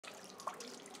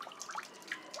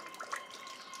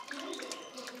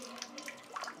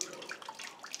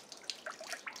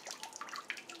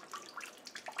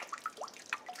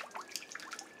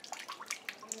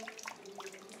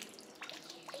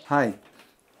Hi,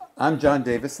 I'm John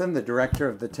Davison, the director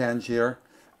of the Tangier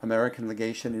American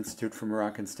Legation Institute for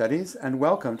Moroccan Studies, and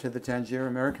welcome to the Tangier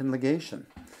American Legation.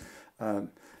 The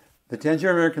Tangier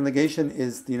American Legation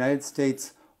is the United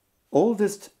States'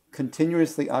 oldest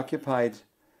continuously occupied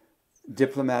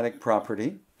diplomatic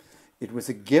property. It was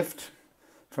a gift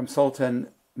from Sultan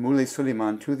Moulay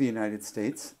Souleyman to the United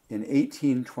States in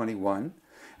 1821,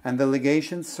 and the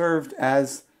legation served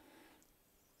as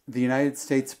the United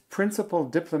States' principal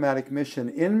diplomatic mission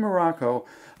in Morocco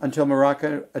until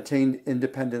Morocco attained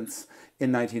independence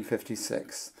in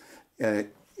 1956.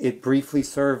 It briefly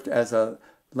served as a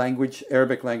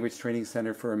Arabic language training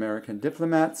center for American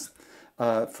diplomats,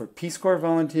 for Peace Corps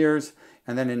volunteers,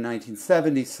 and then in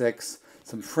 1976,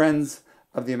 some friends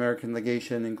of the American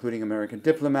legation, including American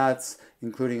diplomats,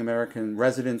 including American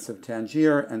residents of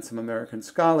Tangier, and some American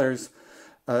scholars,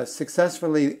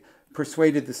 successfully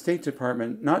persuaded the State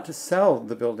Department not to sell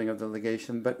the building of the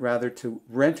legation, but rather to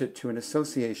rent it to an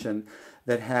association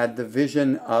that had the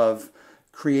vision of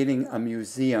creating a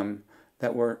museum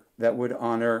that would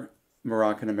honor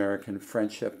Moroccan-American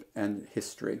friendship and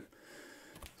history.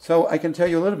 So I can tell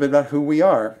you a little bit about who we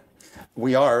are.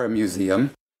 We are a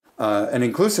museum, an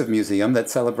inclusive museum that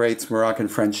celebrates Moroccan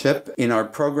friendship in our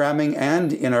programming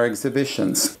and in our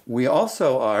exhibitions. We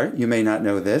also are, you may not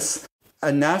know this,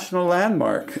 a national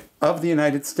landmark of the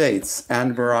United States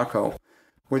and Morocco.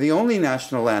 We're the only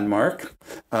national landmark.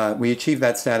 We achieved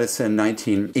that status in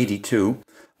 1982.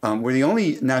 We're the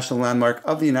only national landmark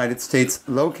of the United States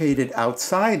located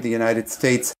outside the United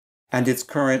States and its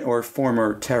current or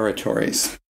former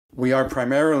territories. We are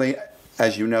primarily,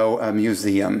 as you know, a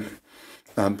museum,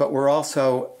 but we're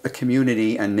also a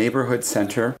community and neighborhood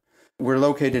center. We're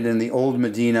located in the Old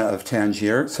Medina of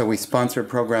Tangier, so we sponsor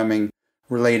programming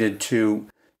related to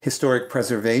historic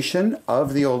preservation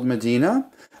of the Old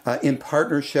Medina. In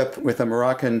partnership with a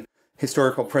Moroccan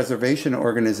historical preservation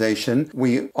organization,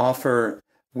 we offer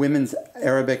women's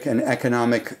Arabic and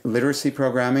economic literacy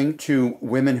programming to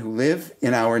women who live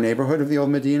in our neighborhood of the Old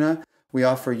Medina. We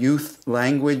offer youth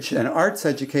language and arts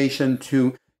education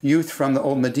to youth from the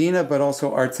Old Medina, but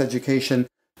also arts education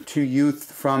to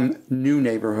youth from new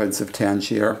neighborhoods of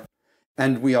Tangier.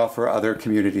 And we offer other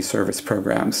community service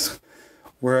programs.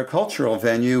 We're a cultural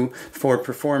venue for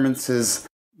performances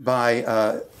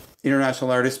by international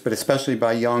artists, but especially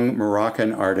by young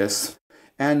Moroccan artists.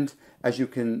 And as you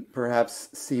can perhaps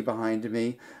see behind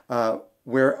me,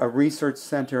 we're a research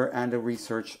center and a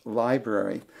research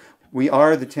library. We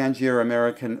are the Tangier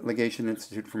American Legation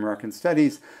Institute for Moroccan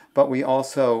Studies, but we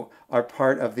also are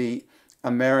part of the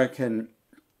American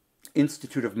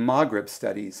Institute of Maghreb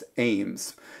Studies,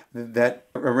 AIMS, that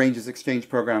arranges exchange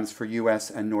programs for U.S.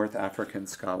 and North African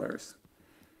scholars.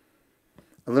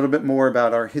 A little bit more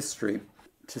about our history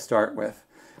to start with.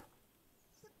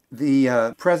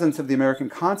 The presence of the American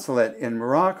consulate in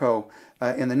Morocco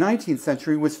in the 19th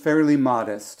century was fairly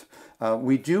modest.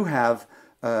 We do have,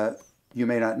 you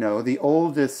may not know, the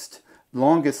oldest,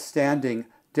 longest standing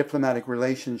diplomatic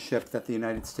relationship that the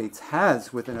United States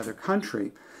has with another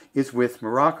country is with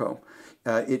Morocco.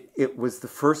 It was the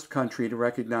first country to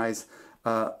recognize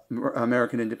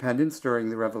American independence during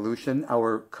the Revolution,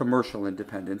 our commercial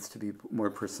independence to be more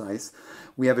precise.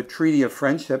 We have a treaty of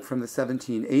friendship from the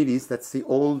 1780s. That's the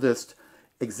oldest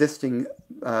existing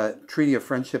treaty of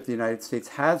friendship the United States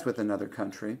has with another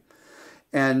country.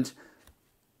 And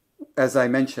as I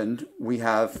mentioned, we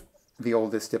have the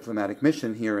oldest diplomatic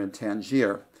mission here in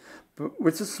Tangier. But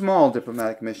it's a small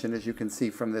diplomatic mission, as you can see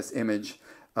from this image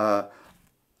of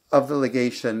the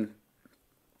legation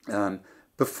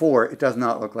before. It does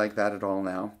not look like that at all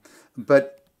now.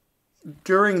 But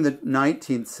during the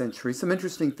 19th century, some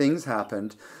interesting things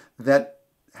happened that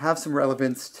have some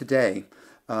relevance today.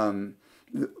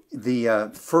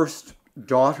 The first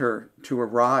daughter to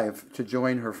arrive to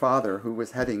join her father, who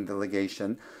was heading the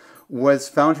legation,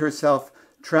 found herself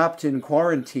trapped in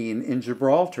quarantine in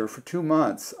Gibraltar for 2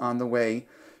 months on the way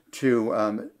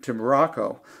to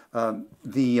Morocco.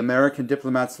 The American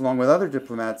diplomats, along with other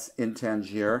diplomats in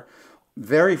Tangier,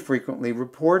 very frequently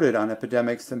reported on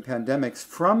epidemics and pandemics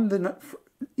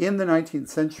in the 19th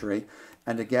century,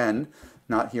 and again,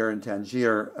 not here in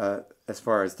Tangier as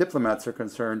far as diplomats are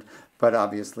concerned, but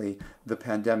obviously the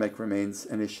pandemic remains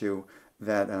an issue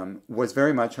that was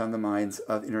very much on the minds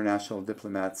of international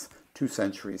diplomats 2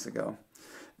 centuries ago.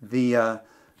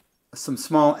 Some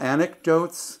small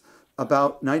anecdotes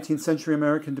about 19th century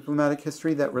American diplomatic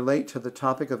history that relate to the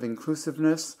topic of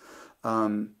inclusiveness.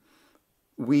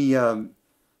 We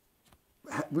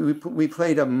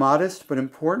played a modest but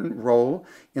important role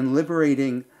in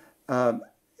liberating a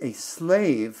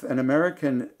slave, an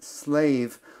American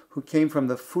slave who came from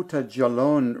the Fouta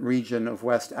Djallon region of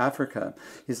West Africa.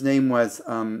 His name was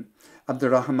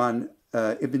Abdurrahman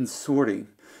ibn Suri,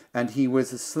 and he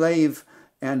was a slave.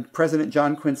 And President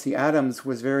John Quincy Adams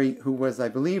who was, I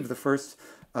believe, the first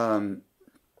openly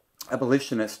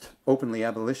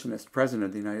abolitionist president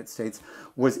of the United States,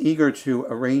 was eager to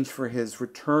arrange for his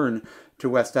return to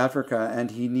West Africa,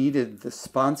 and he needed the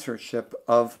sponsorship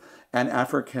of an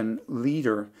African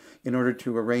leader in order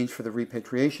to arrange for the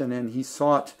repatriation, and he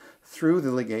sought through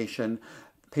the legation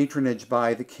patronage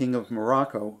by the King of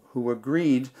Morocco, who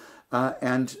agreed,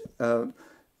 and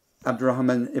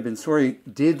Abdurrahman ibn Suri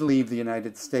did leave the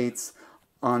United States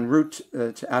en route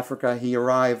to Africa. He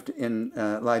arrived in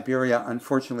Liberia.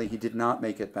 Unfortunately, he did not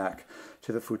make it back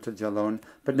to the Fouta Djallon,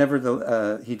 but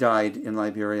nevertheless, he died in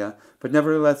Liberia. But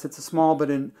nevertheless, it's a small but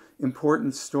an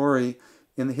important story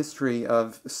in the history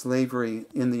of slavery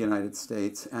in the United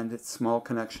States and its small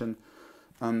connection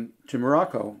to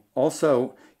Morocco.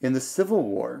 Also, in the Civil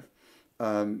War,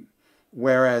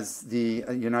 whereas the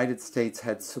United States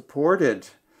had supported,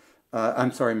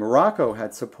 Morocco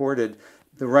had supported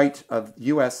the right of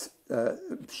U.S.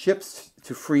 Ships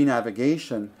to free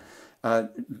navigation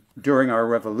during our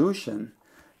revolution.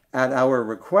 At our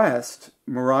request,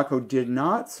 Morocco did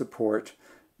not support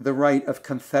the right of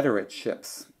Confederate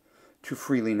ships to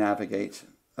freely navigate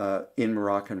in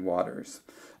Moroccan waters.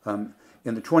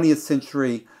 In the 20th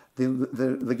century,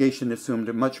 the legation assumed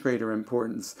a much greater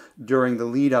importance during the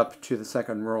lead up to the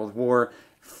Second World War,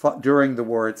 during the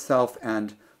war itself,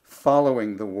 and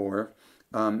following the war,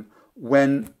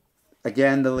 when,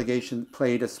 again, the legation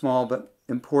played a small but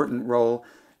important role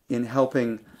in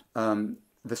helping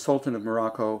the Sultan of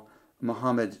Morocco,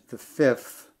 Mohammed V,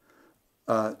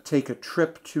 take a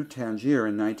trip to Tangier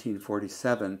in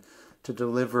 1947 to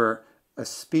deliver a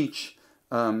speech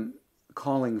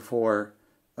calling for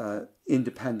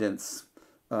independence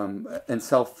and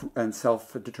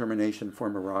self-determination for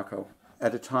Morocco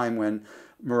at a time when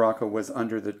Morocco was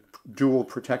under the dual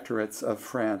protectorates of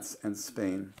France and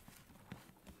Spain.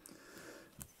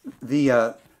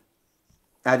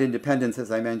 At independence,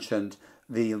 as I mentioned,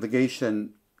 the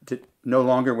legation no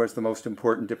longer was the most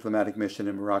important diplomatic mission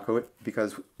in Morocco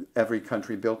because every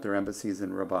country built their embassies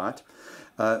in Rabat.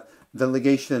 The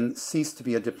legation ceased to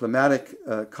be a diplomatic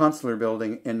consular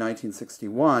building in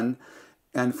 1961,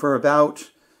 and for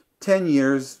about 13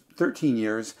 years,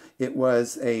 it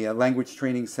was a language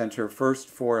training center, first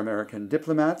for American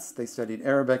diplomats, they studied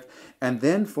Arabic, and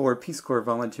then for Peace Corps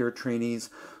volunteer trainees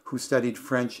who studied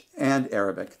French and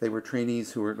Arabic. They were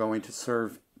trainees who were going to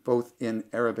serve both in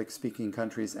Arabic-speaking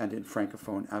countries and in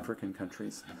Francophone African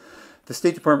countries. The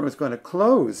State Department was going to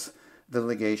close the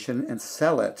legation and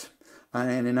sell it.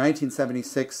 And in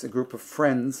 1976, a group of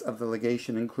friends of the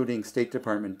legation, including State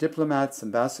Department diplomats,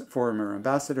 former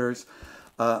ambassadors,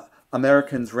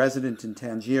 Americans resident in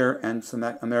Tangier, and some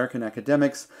American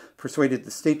academics, persuaded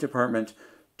the State Department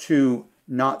to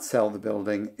not sell the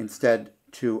building, instead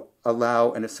to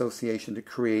allow an association to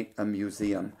create a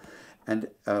museum. And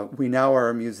we now are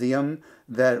a museum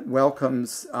that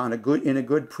welcomes, in a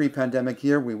good pre-pandemic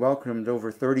year, we welcomed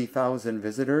over 30,000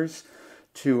 visitors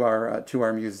to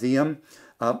our museum.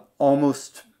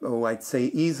 Almost, I'd say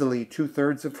easily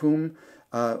 2/3 of whom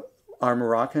are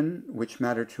Moroccan,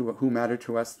 who matter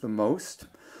to us the most.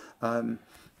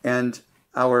 And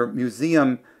our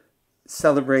museum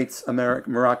celebrates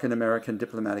Moroccan-American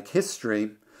diplomatic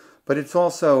history, but it's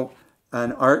also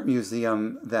an art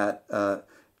museum that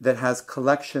has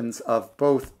collections of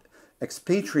both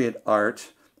expatriate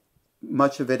art,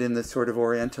 much of it in the sort of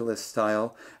Orientalist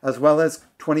style, as well as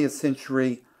 20th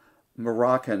century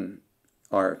Moroccan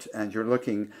art. And you're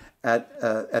looking at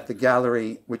the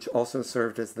gallery, which also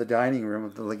served as the dining room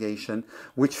of the legation,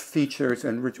 which features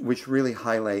and which really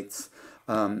highlights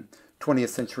 20th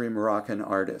century Moroccan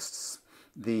artists.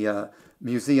 The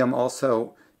museum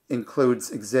also includes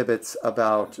exhibits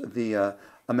about the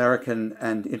American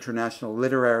and international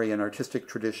literary and artistic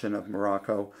tradition of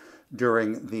Morocco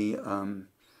during the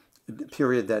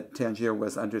period that Tangier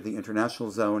was under the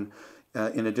international zone,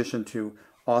 in addition to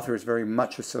authors very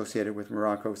much associated with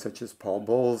Morocco, such as Paul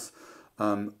Bowles,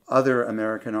 other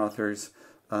American authors,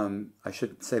 I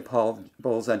should say Paul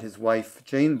Bowles and his wife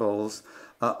Jane Bowles,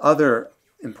 other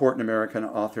important American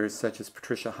authors such as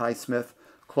Patricia Highsmith,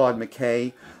 Claude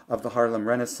McKay of the Harlem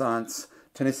Renaissance,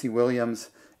 Tennessee Williams,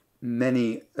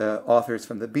 many authors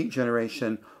from the Beat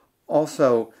generation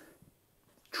also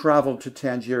traveled to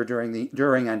Tangier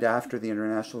during and after the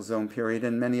international zone period,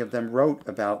 and many of them wrote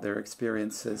about their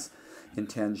experiences in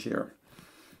Tangier.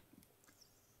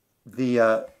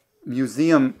 The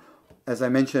museum, as I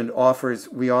mentioned,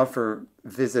 we offer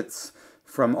visits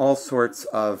from all sorts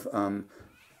of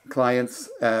clients,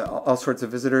 all sorts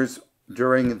of visitors.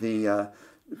 During the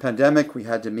pandemic, we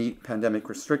had to meet pandemic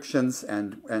restrictions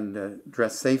and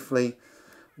dress safely.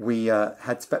 We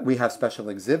have special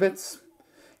exhibits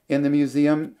in the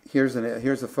museum. Here's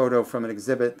a photo from an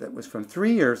exhibit that was from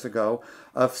 3 years ago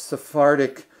of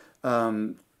Sephardic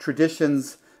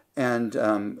traditions and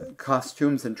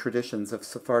costumes and traditions of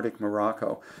Sephardic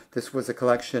Morocco. This was a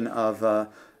collection of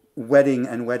wedding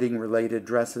and wedding-related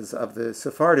dresses of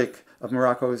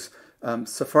Morocco's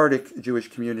Sephardic Jewish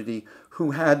community,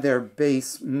 who had their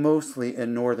base mostly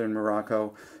in northern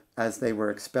Morocco as they were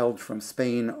expelled from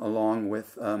Spain along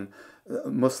with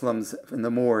Muslims and the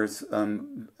Moors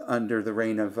under the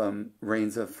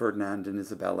reigns of Ferdinand and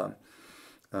Isabella.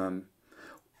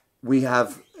 We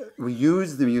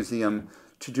use the museum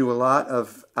to do a lot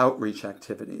of outreach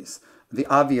activities. The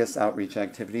obvious outreach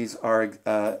activities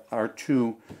are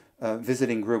two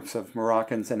visiting groups of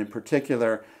Moroccans, and in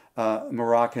particular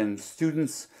Moroccan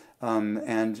students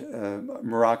and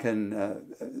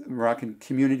Moroccan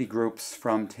community groups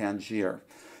from Tangier.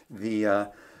 We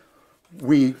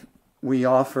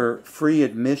offer free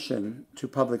admission to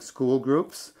public school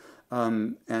groups,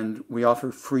 and we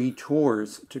offer free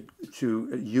tours to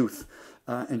youth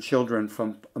and children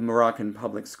from Moroccan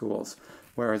public schools,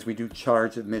 whereas we do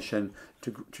charge admission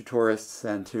to tourists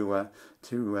and to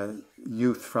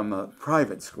youth from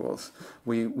private schools.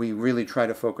 We really try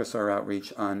to focus our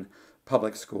outreach on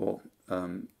public school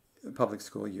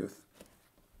youth.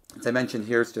 As I mentioned,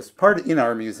 here's just in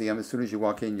our museum. As soon as you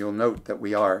walk in, you'll note that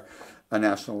we are a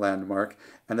national landmark.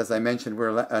 And as I mentioned,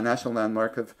 we're a national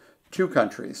landmark of two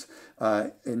countries.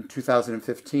 In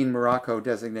 2015, Morocco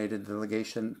designated the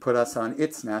legation, put us on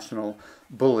its national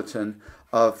bulletin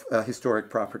of historic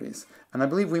properties. And I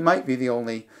believe we might be the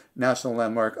only national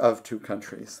landmark of two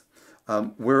countries.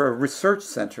 We're a research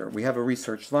center. We have a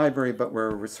research library, but we're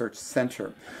a research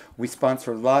center. We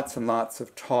sponsor lots and lots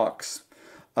of talks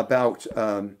about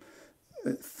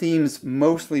themes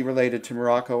mostly related to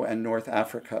Morocco and North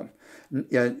Africa.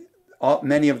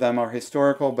 Many of them are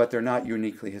historical, but they're not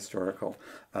uniquely historical.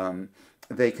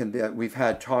 We've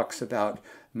had talks about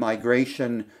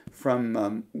migration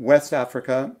from West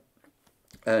Africa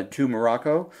to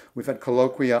Morocco. We've had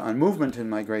colloquia on movement and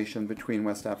migration between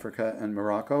West Africa and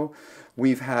Morocco.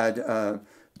 We've had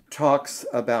talks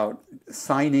about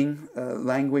signing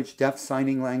language, deaf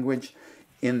signing language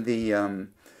in the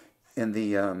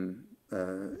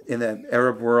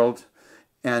Arab world,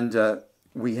 and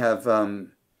we have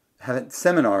had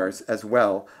seminars as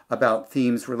well about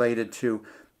themes related to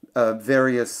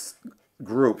various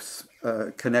groups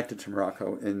connected to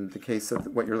Morocco. In the case of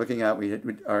what you're looking at,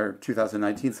 our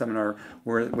 2019 seminar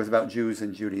was about Jews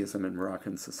and Judaism in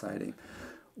Moroccan society.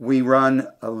 We run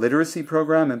a literacy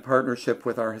program in partnership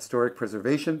with our historic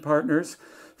preservation partners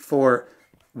for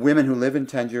women who live in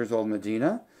Tangier Al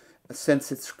Medina.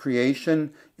 Since its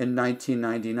creation in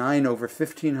 1999, over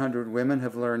 1,500 women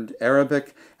have learned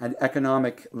Arabic and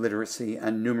economic literacy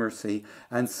and numeracy,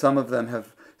 and some of them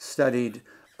have studied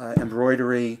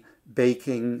embroidery,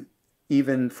 baking,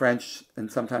 even French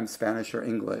and sometimes Spanish or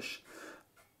English.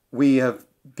 We have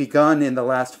begun in the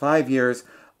last 5 years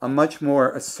a much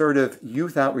more assertive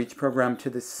youth outreach program to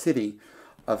the city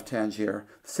of Tangier.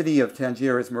 The city of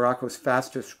Tangier is Morocco's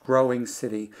fastest growing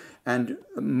city, and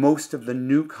most of the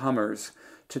newcomers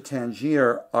to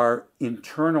Tangier are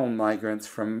internal migrants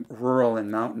from rural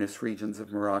and mountainous regions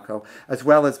of Morocco, as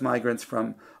well as migrants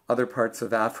from other parts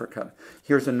of Africa.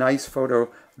 Here's a nice photo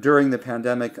during the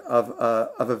pandemic of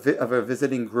a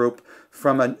visiting group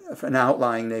from an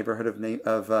outlying neighborhood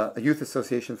of a youth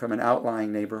association from an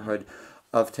outlying neighborhood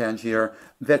of Tangier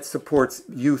that supports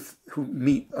youth who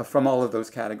meet from all of those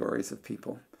categories of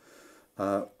people.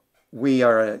 We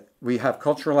have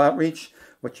cultural outreach.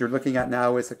 What you're looking at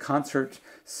now is a concert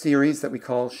series that we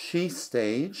call She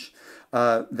Stage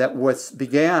that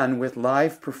began with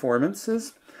live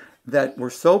performances that were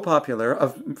so popular,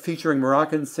 featuring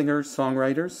Moroccan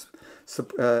singers-songwriters.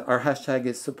 Our hashtag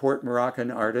is Support Moroccan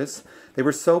Artists. They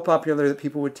were so popular that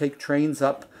people would take trains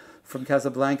up from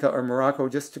Casablanca or Morocco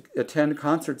just to attend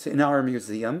concerts in our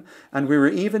museum. And we were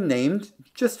even named,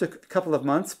 just a couple of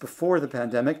months before the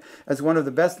pandemic, as one of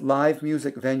the best live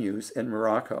music venues in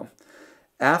Morocco.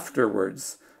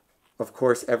 Afterwards, of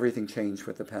course, everything changed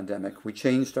with the pandemic. We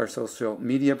changed our social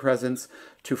media presence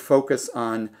to focus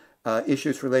on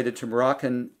issues related to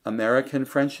Moroccan-American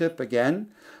friendship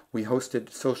again. We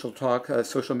hosted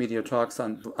social media talks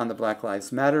on the Black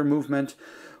Lives Matter movement.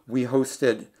 We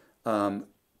hosted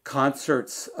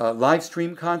concerts, live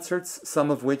stream concerts,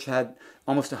 some of which had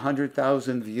almost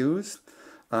 100,000 views.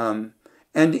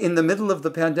 And in the middle of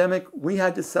the pandemic, we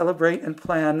had to celebrate and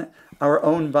plan our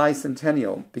own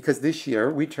bicentennial because this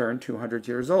year we turned 200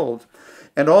 years old.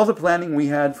 And all the planning we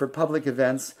had for public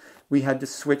events, we had to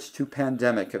switch to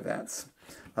pandemic events.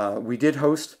 We did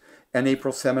host an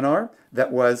April seminar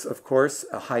that was, of course,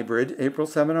 a hybrid April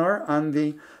seminar on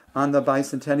the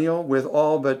bicentennial with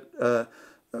all but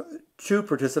 2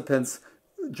 participants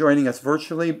joining us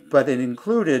virtually, but it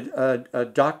included a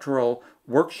doctoral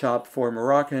workshop for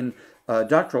Moroccan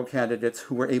doctoral candidates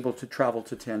who were able to travel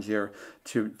to Tangier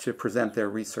to present their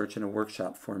research in a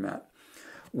workshop format.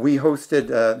 We hosted,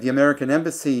 the American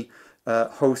Embassy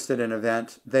hosted an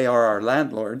event. They are our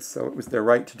landlords, so it was their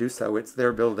right to do so. It's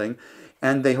their building.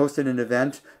 And they hosted an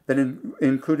event that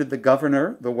included the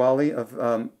governor, the Wali of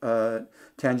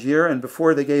Tangier, and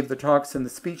before they gave the talks and the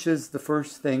speeches, the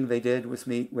first thing they did was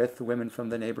meet with the women from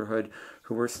the neighborhood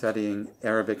who were studying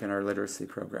Arabic in our literacy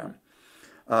program.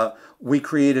 We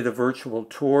created a virtual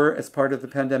tour as part of the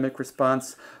pandemic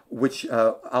response, which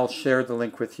I'll share the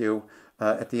link with you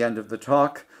at the end of the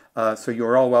talk. So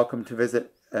you're all welcome to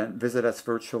visit us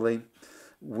virtually.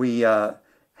 We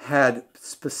had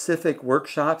specific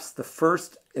workshops. The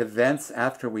first events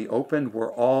after we opened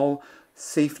were all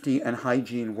safety and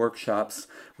hygiene workshops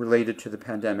related to the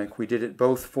pandemic. We did it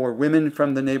both for women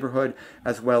from the neighborhood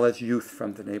as well as youth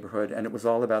from the neighborhood, and it was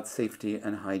all about safety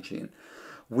and hygiene.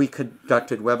 We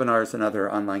conducted webinars and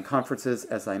other online conferences,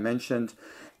 as I mentioned,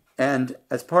 and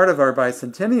as part of our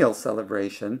bicentennial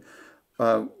celebration,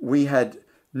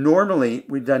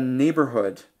 we'd done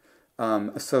neighborhood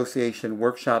association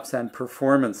workshops and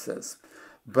performances.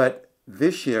 But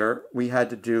this year, we had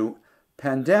to do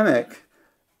pandemic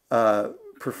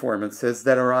performances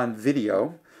that are on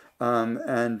video.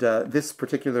 This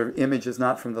particular image is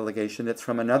not from the legation. It's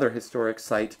from another historic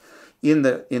site in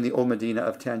the Old Medina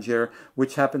of Tangier,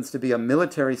 which happens to be a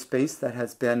military space that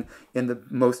has been, in the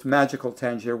most magical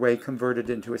Tangier way, converted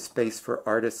into a space for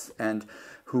artists and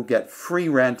who get free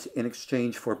rent in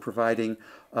exchange for providing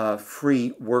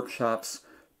free workshops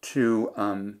to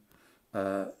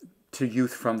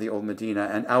youth from the Old Medina.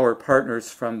 And our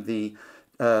partners from the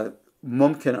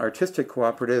Mumkin Artistic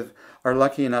Cooperative are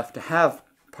lucky enough to have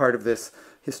part of this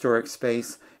historic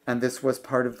space, and this was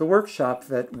part of the workshop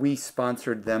that we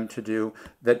sponsored them to do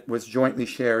that was jointly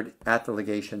shared at the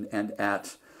legation and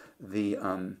at the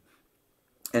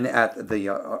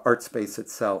art space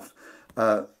itself.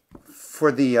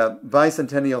 For the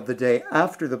bicentennial, the day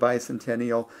after the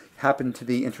bicentennial happened to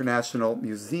be International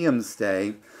Museums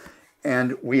Day,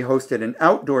 and we hosted an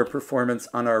outdoor performance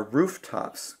on our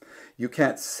rooftops. You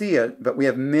can't see it, but we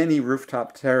have many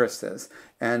rooftop terraces,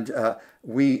 and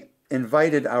we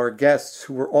invited our guests,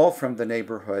 who were all from the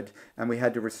neighborhood, and we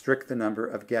had to restrict the number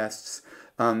of guests,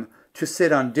 to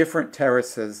sit on different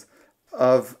terraces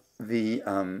of the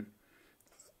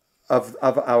of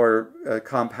our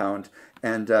compound,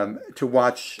 and to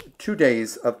watch 2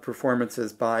 days of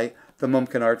performances by the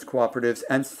Mumkin Arts Cooperatives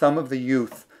and some of the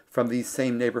youth from these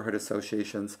same neighborhood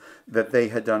associations that they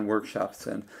had done workshops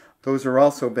in. Those are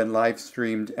also been live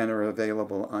streamed and are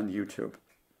available on YouTube.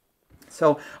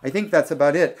 So I think that's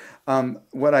about it.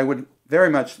 What I would very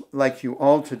much like you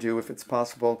all to do, if it's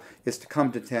possible, is to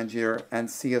come to Tangier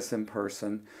and see us in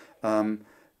person.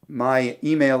 My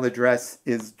email address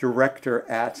is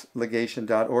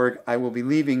director@legation.org. I will be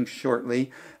leaving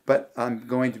shortly, but I'm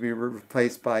going to be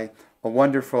replaced by a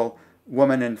wonderful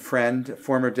woman and friend, a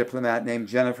former diplomat named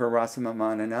Jennifer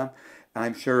Rassamamanana.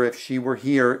 I'm sure if she were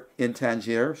here in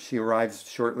Tangier, she arrives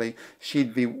shortly,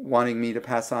 she'd be wanting me to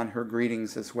pass on her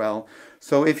greetings as well.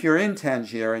 So if you're in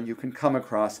Tangier and you can come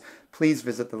across, please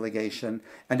visit the legation.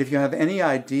 And if you have any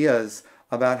ideas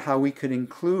about how we could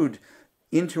include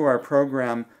into our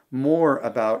program more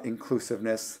about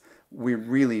inclusiveness, we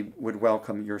really would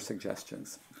welcome your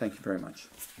suggestions. Thank you very much.